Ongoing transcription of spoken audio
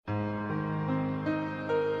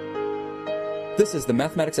This is the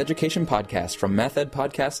Mathematics Education Podcast from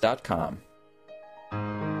mathedpodcast.com.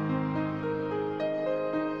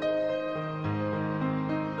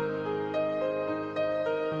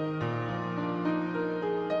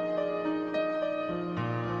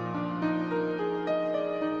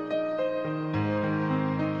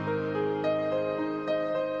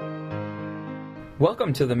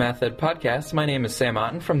 Welcome to the Math Ed Podcast. My name is Sam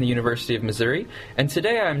Otten from the University of Missouri, and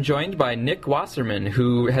today I'm joined by Nick Wasserman,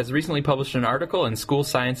 who has recently published an article in School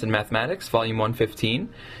Science and Mathematics, Volume 115,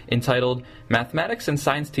 entitled Mathematics and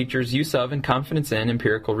Science Teachers' Use of and Confidence in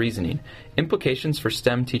Empirical Reasoning, Implications for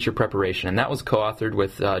STEM Teacher Preparation, and that was co-authored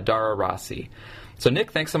with Dara Rossi. So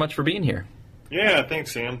Nick, thanks so much for being here. Yeah,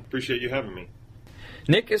 thanks Sam. Appreciate you having me.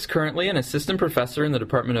 Nick is currently an assistant professor in the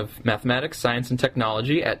Department of Mathematics, Science, and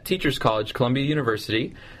Technology at Teachers College, Columbia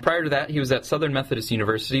University. Prior to that, he was at Southern Methodist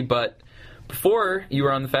University, but before you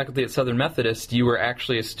were on the faculty at Southern Methodist, you were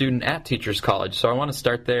actually a student at Teachers College. So I want to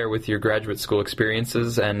start there with your graduate school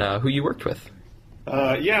experiences and who you worked with.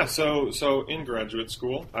 So in graduate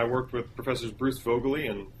school, I worked with Professors Bruce Vogeli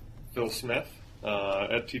and Phil Smith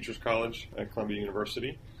at Teachers College at Columbia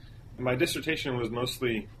University. My dissertation was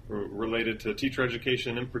mostly related to teacher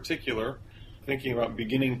education, in particular, thinking about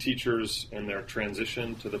beginning teachers and their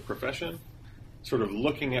transition to the profession, sort of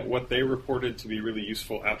looking at what they reported to be really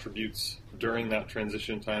useful attributes during that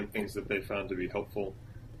transition time, things that they found to be helpful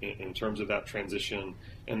in terms of that transition,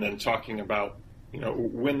 and then talking about,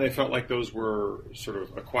 when they felt like those were sort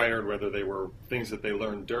of acquired, whether they were things that they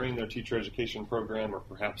learned during their teacher education program or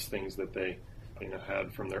perhaps things that they,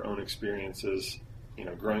 had from their own experiences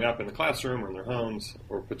growing up in the classroom or in their homes,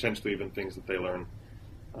 or potentially even things that they learn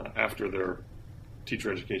after their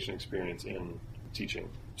teacher education experience in teaching.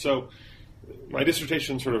 So my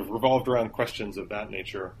dissertation sort of revolved around questions of that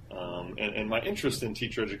nature, and my interest in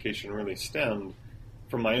teacher education really stemmed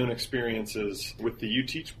from my own experiences with the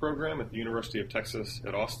UTeach program at the University of Texas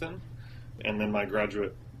at Austin, and then my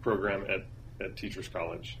graduate program at Teachers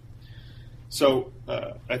College. So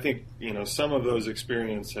I think some of those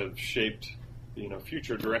experiences have shaped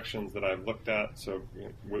future directions that I've looked at. So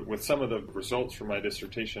with some of the results from my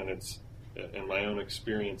dissertation, and my own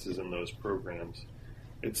experiences in those programs,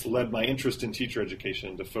 it's led my interest in teacher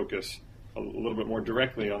education to focus a little bit more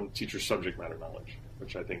directly on teacher subject matter knowledge,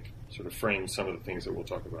 which I think sort of frames some of the things that we'll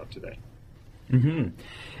talk about today. Mm-hmm.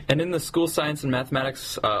 And in the School Science and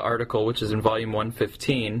Mathematics article, which is in Volume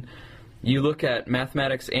 115, you look at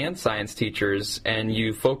mathematics and science teachers, and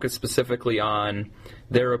you focus specifically on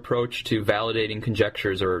their approach to validating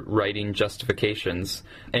conjectures or writing justifications,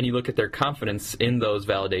 and you look at their confidence in those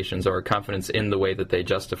validations or confidence in the way that they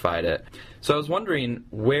justified it. So I was wondering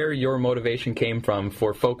where your motivation came from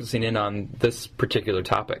for focusing in on this particular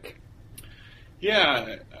topic.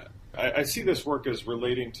 Yeah, I see this work as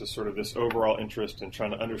relating to sort of this overall interest in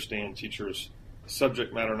trying to understand teachers'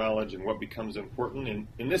 subject matter knowledge and what becomes important. And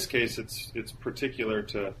in this case, it's particular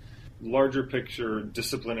to larger picture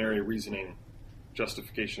disciplinary reasoning,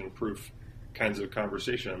 justification, proof kinds of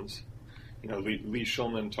conversations. Lee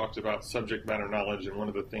Shulman talked about subject matter knowledge, and one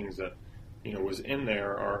of the things that was in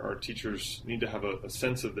there are teachers need to have a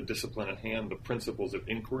sense of the discipline at hand, the principles of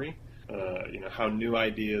inquiry, how new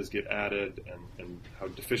ideas get added and how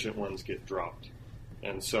deficient ones get dropped.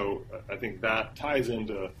 And so I think that ties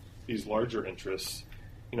into these larger interests.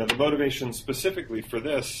 The motivation specifically for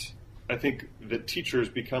this, I think that teachers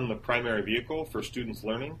become the primary vehicle for students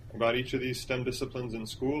learning about each of these STEM disciplines in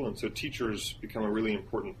school, and so teachers become a really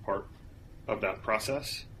important part of that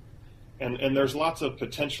process. And there's lots of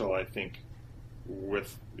potential, I think,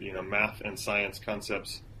 with math and science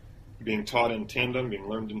concepts being taught in tandem, being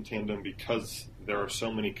learned in tandem, because there are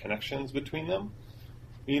so many connections between them.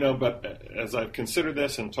 But as I've considered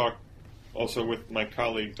this and talked also with my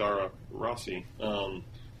colleague Dara Rossi,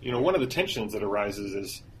 one of the tensions that arises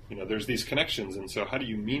is, there's these connections, and so how do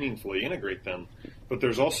you meaningfully integrate them? But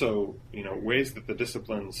there's also, ways that the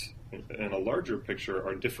disciplines in a larger picture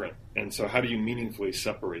are different, and so how do you meaningfully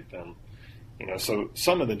separate them? So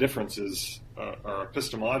some of the differences are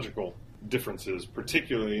epistemological differences,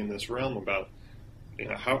 particularly in this realm about,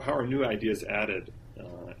 how are new ideas added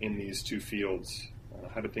in these two fields?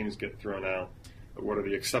 How do things get thrown out? What are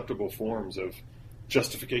the acceptable forms of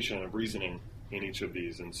justification and of reasoning in each of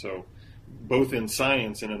these? And so both in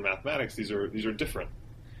science and in mathematics, these are different.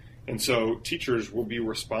 And so teachers will be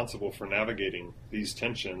responsible for navigating these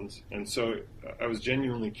tensions. And so I was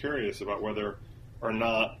genuinely curious about whether or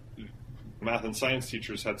not math and science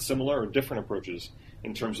teachers had similar or different approaches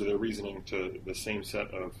in terms of their reasoning to the same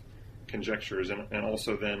set of conjectures, and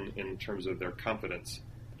also then in terms of their confidence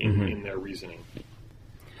in their reasoning.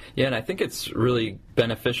 Yeah, and I think it's really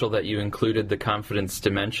beneficial that you included the confidence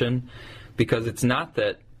dimension, because it's not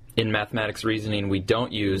that in mathematics reasoning we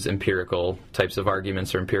don't use empirical types of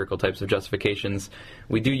arguments or empirical types of justifications.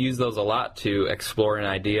 We do use those a lot to explore an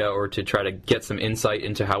idea or to try to get some insight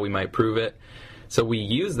into how we might prove it. So we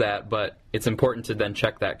use that, but it's important to then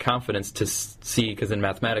check that confidence to see, because in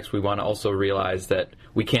mathematics we want to also realize that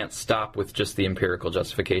we can't stop with just the empirical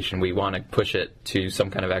justification. We want to push it to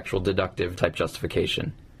some kind of actual deductive type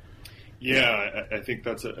justification. Yeah, I think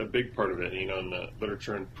that's a big part of it. In the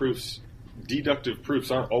literature and proofs, deductive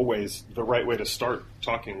proofs aren't always the right way to start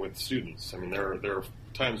talking with students. I mean, there are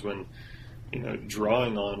times when,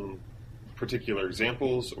 drawing on particular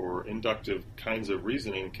examples or inductive kinds of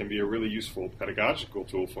reasoning can be a really useful pedagogical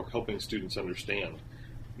tool for helping students understand.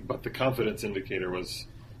 But the confidence indicator was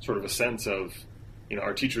sort of a sense of,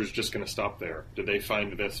 are teachers just going to stop there? Do they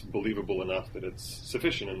find this believable enough that it's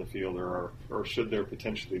sufficient in the field, or should there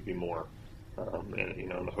potentially be more?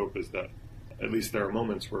 And the hope is that at least there are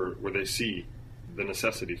moments where they see the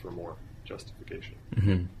necessity for more justification.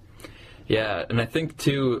 Mm-hmm. Yeah, and I think,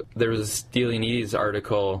 too, there was a Stylianides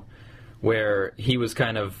article where he was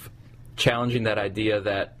kind of challenging that idea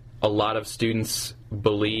that a lot of students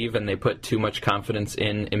believe and they put too much confidence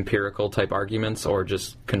in empirical type arguments or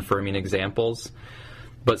just confirming examples.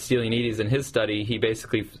 But Stylianides, in his study, he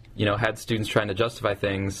basically, had students trying to justify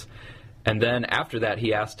things, and then after that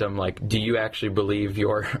he asked them, do you actually believe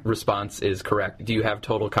your response is correct? Do you have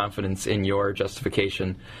total confidence in your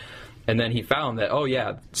justification? And then he found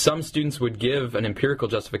that, some students would give an empirical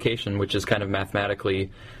justification, which is kind of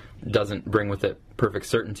mathematically doesn't bring with it perfect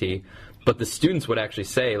certainty, but the students would actually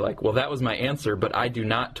say, that was my answer, but I do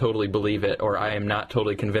not totally believe it, or I am not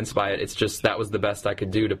totally convinced by it. It's just that was the best I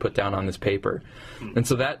could do to put down on this paper. And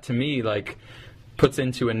so that, to me, puts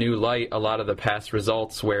into a new light a lot of the past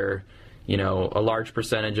results where, a large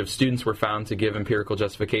percentage of students were found to give empirical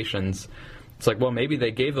justifications. It's maybe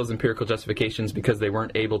they gave those empirical justifications because they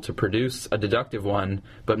weren't able to produce a deductive one,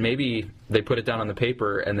 but maybe they put it down on the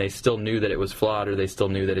paper and they still knew that it was flawed, or they still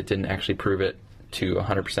knew that it didn't actually prove it to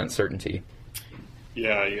 100% certainty.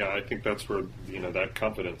 Yeah, I think that's where, that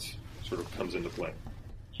confidence sort of comes into play.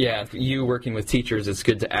 Yeah, you working with teachers, it's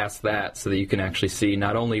good to ask that so that you can actually see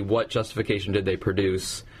not only what justification did they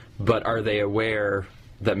produce, but are they aware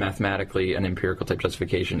that mathematically an empirical type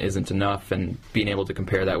justification isn't enough, and being able to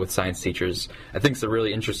compare that with science teachers, I think is a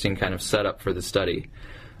really interesting kind of setup for the study.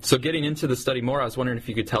 So getting into the study more, I was wondering if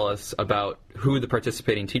you could tell us about who the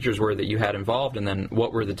participating teachers were that you had involved, and then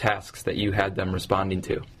what were the tasks that you had them responding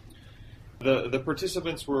to? The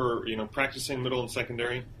participants were, practicing middle and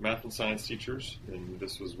secondary math and science teachers, and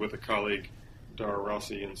this was with a colleague, Dara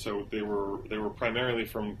Rossi, and so they were primarily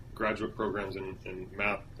from graduate programs in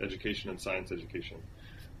math education and science education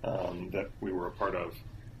that we were a part of.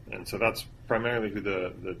 And so that's primarily who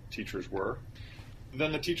the teachers were.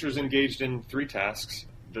 Then the teachers engaged in 3 tasks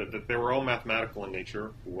that they were all mathematical in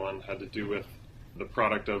nature. One had to do with the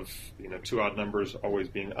product of 2 odd numbers always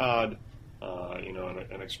being odd,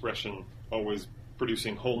 an expression always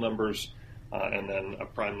producing whole numbers, and then a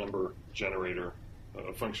prime number generator,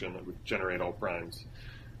 a function that would generate all primes.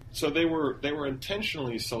 So they were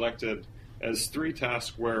intentionally selected as 3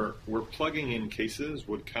 tasks where plugging in cases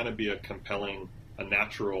would kind of be a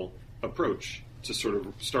natural approach to sort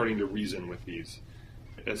of starting to reason with these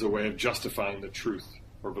as a way of justifying the truth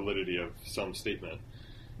or validity of some statement.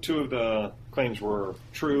 2 of the claims were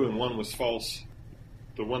true and 1 was false.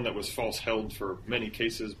 The one that was false held for many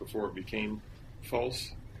cases before it became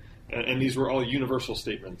false. And these were all universal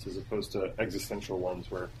statements as opposed to existential ones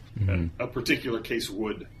where a particular case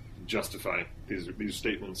would justify. These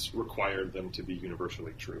statements required them to be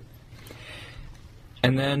universally true.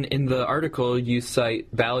 And then in the article, you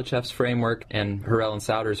cite Balicheff's framework and Harel and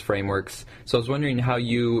Sauter's frameworks. So I was wondering how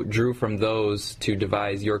you drew from those to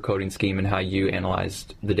devise your coding scheme and how you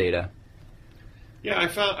analyzed the data. Yeah,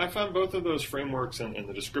 I found both of those frameworks and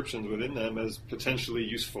the descriptions within them as potentially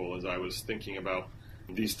useful as I was thinking about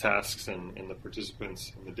these tasks and the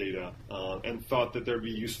participants and the data, and thought that there'd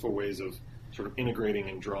be useful ways of sort of integrating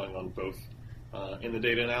and drawing on both in the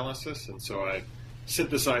data analysis. And so I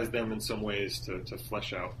synthesized them in some ways to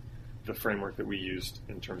flesh out the framework that we used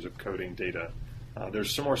in terms of coding data.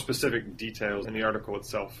 There's some more specific details in the article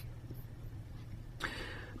itself.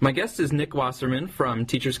 My guest is Nick Wasserman from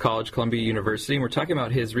Teachers College, Columbia University, and we're talking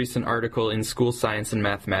about his recent article in School Science and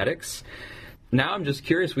Mathematics. Now I'm just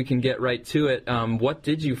curious, we can get right to it. What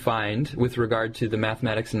did you find with regard to the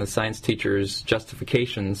mathematics and the science teachers'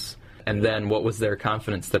 justifications, and then what was their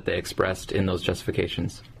confidence that they expressed in those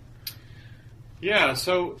justifications? Yeah,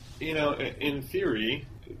 so, in theory,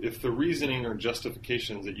 if the reasoning or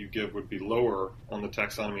justifications that you give would be lower on the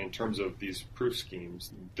taxonomy in terms of these proof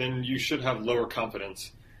schemes, then you should have lower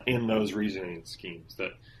confidence in those reasoning schemes,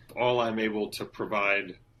 that all I'm able to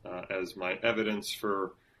provide as my evidence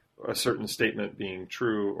for a certain statement being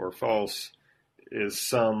true or false is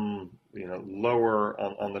some lower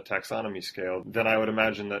on the taxonomy scale, then I would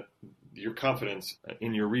imagine that your confidence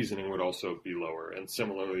in your reasoning would also be lower, and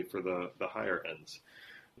similarly for the higher ends.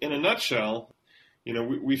 In a nutshell,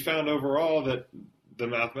 we found overall that the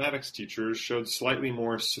mathematics teachers showed slightly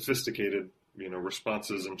more sophisticated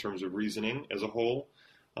responses in terms of reasoning as a whole.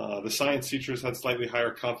 The science teachers had slightly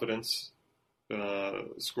higher confidence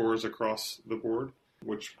scores across the board,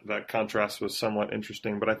 which that contrast was somewhat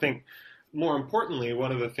interesting. But I think more importantly,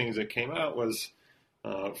 one of the things that came out was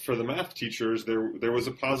for the math teachers, there was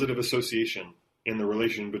a positive association in the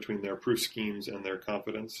relation between their proof schemes and their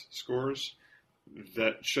confidence scores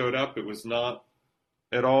that showed up. It was not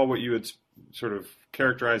at all what you would sort of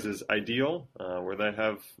characterize as ideal, where they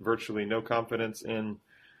have virtually no confidence in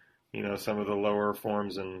some of the lower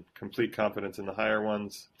forms and complete confidence in the higher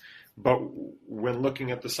ones. But when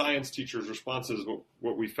looking at the science teachers' responses,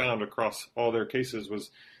 what we found across all their cases was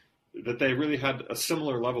that they really had a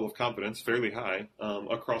similar level of confidence, fairly high,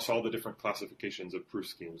 across all the different classifications of proof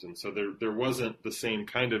schemes. And so there wasn't the same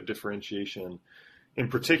kind of differentiation, in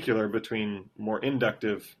particular between more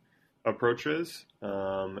inductive approaches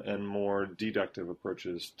and more deductive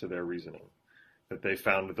approaches to their reasoning, that they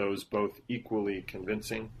found those both equally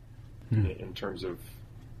convincing in terms of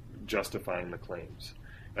justifying the claims.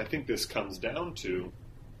 I think this comes down to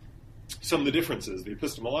some of the differences, the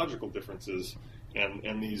epistemological differences,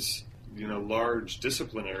 and these large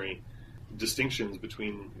disciplinary distinctions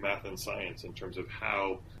between math and science in terms of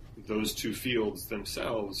how those two fields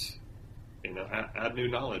themselves add new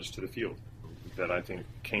knowledge to the field, that I think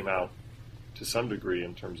came out to some degree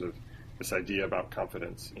in terms of this idea about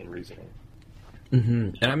confidence in reasoning.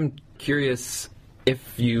 Mm-hmm. And I'm curious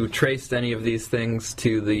if you traced any of these things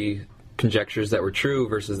to the conjectures that were true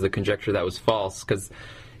versus the conjecture that was false, because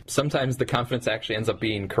sometimes the confidence actually ends up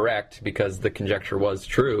being correct because the conjecture was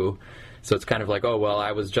true. So it's kind of like, oh, well,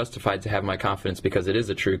 I was justified to have my confidence because it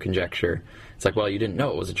is a true conjecture. It's like, well, you didn't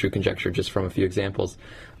know it was a true conjecture just from a few examples.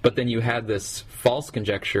 But then you had this false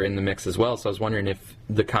conjecture in the mix as well. So I was wondering if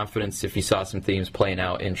the confidence, if you saw some themes playing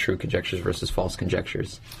out in true conjectures versus false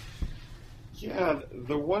conjectures. Yeah,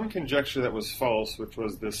 the one conjecture that was false, which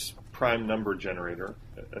was this prime number generator,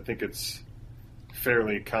 I think it's a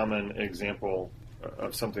fairly common example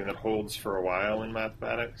of something that holds for a while in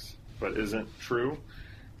mathematics, but isn't true.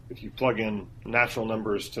 If you plug in natural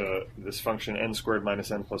numbers to this function n squared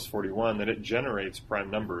minus n plus 41, then it generates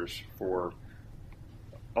prime numbers for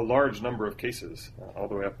a large number of cases, all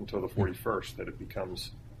the way up until the 41st, that it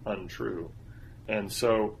becomes untrue. And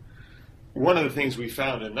so one of the things we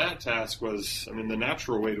found in that task was, the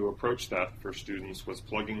natural way to approach that for students was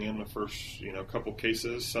plugging in the first, couple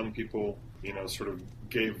cases. Some people, sort of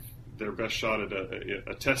gave their best shot at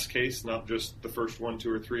a test case, not just the first 1,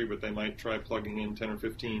 2, or 3, but they might try plugging in 10 or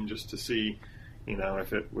 15 just to see,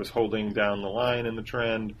 if it was holding down the line in the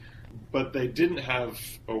trend. But they didn't have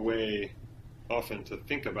a way often to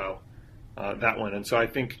think about that one. And so I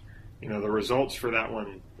think, the results for that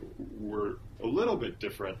one were a little bit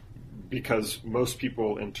different, because most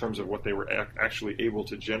people, in terms of what they were actually able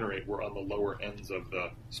to generate, were on the lower ends of the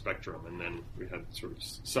spectrum. And then we had sort of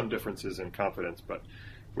some differences in confidence, but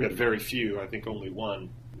we had very few, I think only one,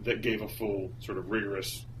 that gave a full sort of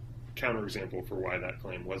rigorous counterexample for why that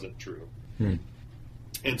claim wasn't true.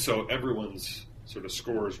 And so everyone's sort of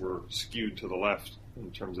scores were skewed to the left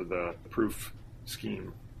in terms of the proof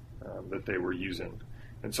scheme that they were using.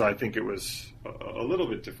 And so I think it was a little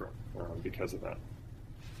bit different because of that.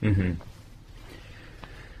 Mm-hmm.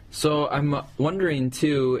 So I'm wondering,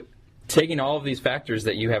 too, taking all of these factors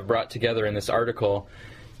that you have brought together in this article,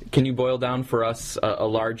 can you boil down for us a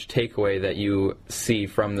large takeaway that you see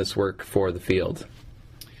from this work for the field?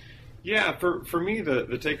 Yeah, for me, the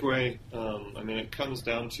takeaway, it comes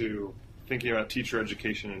down to thinking about teacher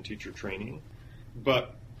education and teacher training.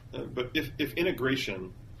 But if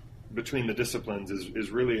integration between the disciplines is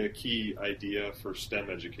really a key idea for STEM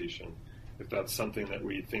education, if that's something that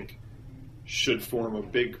we think should form a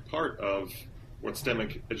big part of what STEM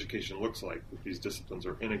education looks like, that these disciplines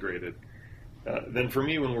are integrated, then for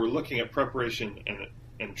me, when we're looking at preparation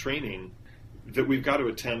and training, that we've got to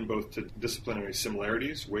attend both to disciplinary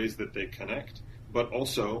similarities, ways that they connect, but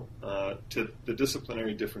also to the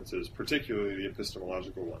disciplinary differences, particularly the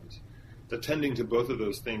epistemological ones. Attending to both of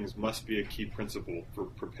those things must be a key principle for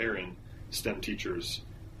preparing STEM teachers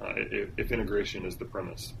if integration is the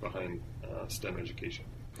premise behind STEM education.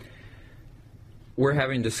 we're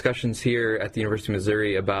having discussions here at the University of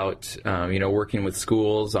Missouri about, working with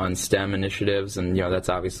schools on STEM initiatives, and, that's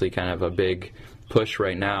obviously kind of a big push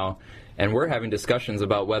right now. And we're having discussions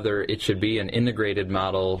about whether it should be an integrated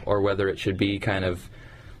model or whether it should be kind of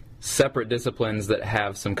separate disciplines that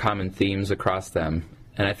have some common themes across them.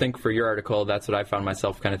 And I think for your article, that's what I found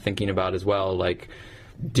myself kind of thinking about as well. Like,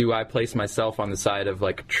 do I place myself on the side of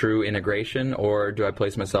like true integration, or do I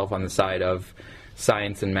place myself on the side of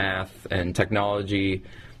science and math and technology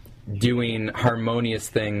doing harmonious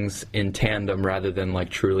things in tandem rather than like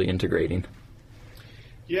truly integrating?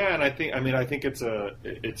 Yeah, and I think it's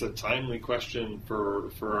a timely question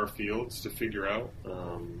for our fields to figure out.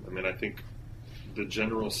 I think the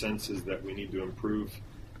general sense is that we need to improve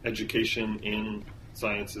education in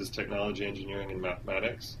sciences, technology, engineering, and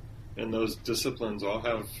mathematics, and those disciplines all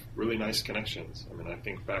have really nice connections. I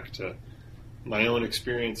think back to my own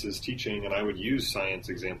experiences teaching, and I would use science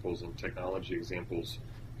examples and technology examples,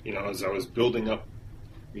 as I was building up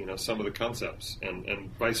some of the concepts, and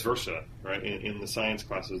vice versa, right? In the science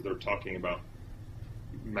classes, they're talking about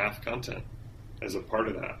math content as a part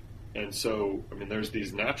of that. And so, there's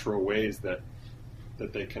these natural ways that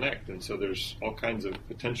they connect, and so there's all kinds of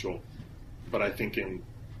potential. But I think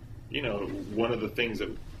one of the things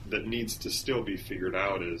that needs to still be figured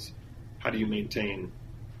out is how do you maintain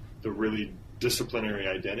the really disciplinary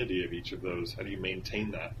identity of each of those? How do you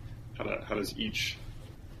maintain that? How does each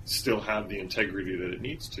still have the integrity that it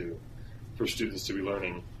needs to for students to be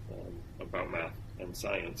learning about math and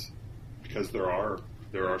science? Because there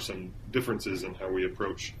are some differences in how we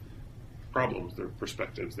approach problems. There are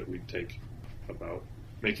perspectives that we take about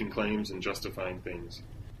making claims and justifying things.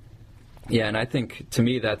 Yeah, and I think to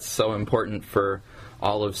me that's so important for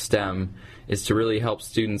all of STEM, is to really help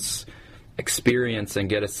students experience and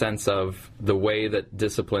get a sense of the way that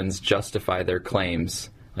disciplines justify their claims.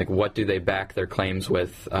 Like, what do they back their claims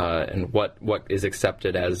with, and what is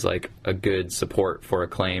accepted as like a good support for a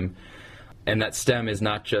claim. And that STEM is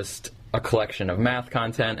not just a collection of math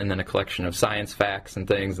content and then a collection of science facts and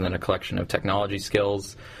things and then a collection of technology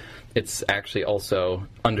skills. It's actually also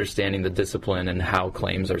understanding the discipline and how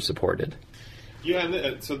claims are supported. Yeah,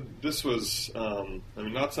 and so this was,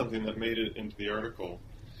 not something that made it into the article.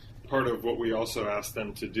 Part of what we also asked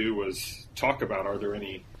them to do was talk about, are there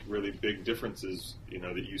any really big differences,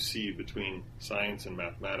 that you see between science and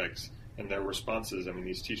mathematics, and their responses.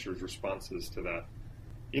 These teachers' responses to that,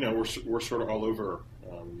 we're sort of all over.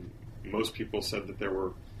 Most people said that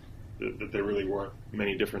there really weren't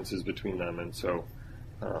many differences between them, and so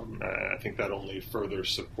I think that only further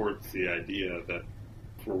supports the idea that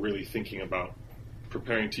if we're really thinking about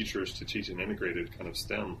preparing teachers to teach an integrated kind of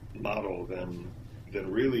STEM model, then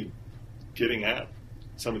really getting at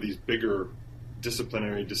some of these bigger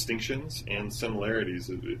disciplinary distinctions and similarities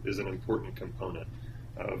is an important component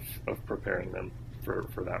of preparing them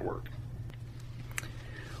for that work.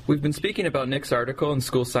 We've been speaking about Nick's article in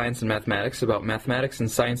School Science and Mathematics about mathematics and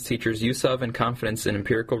science teachers' use of and confidence in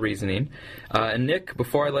empirical reasoning. And Nick,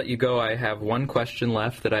 before I let you go, I have one question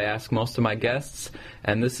left that I ask most of my guests,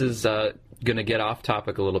 and this is going to get off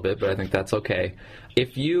topic a little bit, but I think that's okay.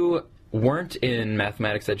 If you weren't in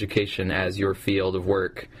mathematics education as your field of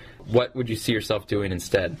work, what would you see yourself doing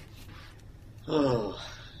instead? Oh,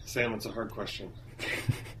 Sam, it's a hard question.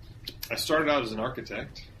 I started out as an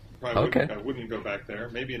architect. I wouldn't go back there.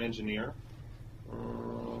 Maybe an engineer. I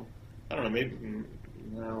don't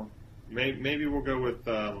know. Maybe we'll go with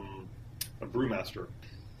a brewmaster.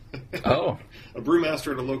 Oh, a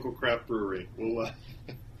brewmaster at a local craft brewery. We'll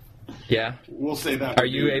say that. Are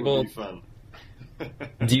you able? Would be fun.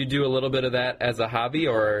 Do you do a little bit of that as a hobby,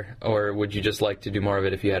 or would you just like to do more of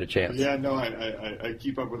it if you had a chance? Yeah, no, I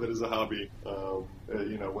keep up with it as a hobby,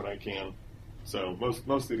 when I can. So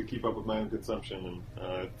mostly to keep up with my own consumption,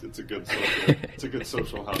 and it's a good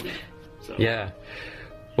social hobby. So. Yeah.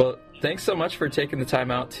 Well, thanks so much for taking the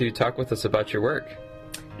time out to talk with us about your work.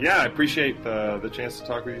 Yeah, I appreciate the chance to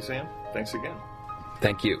talk with you, Sam. Thanks again.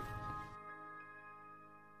 Thank you.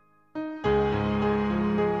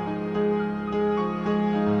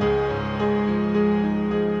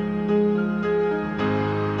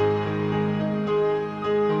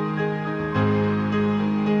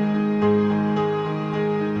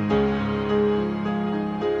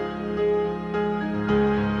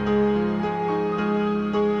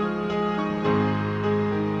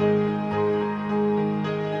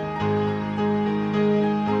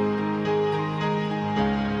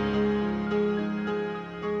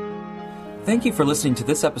 Thank you for listening to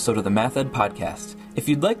this episode of the MathEd Podcast. If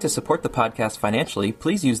you'd like to support the podcast financially,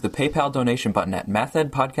 please use the PayPal donation button at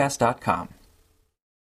mathedpodcast.com.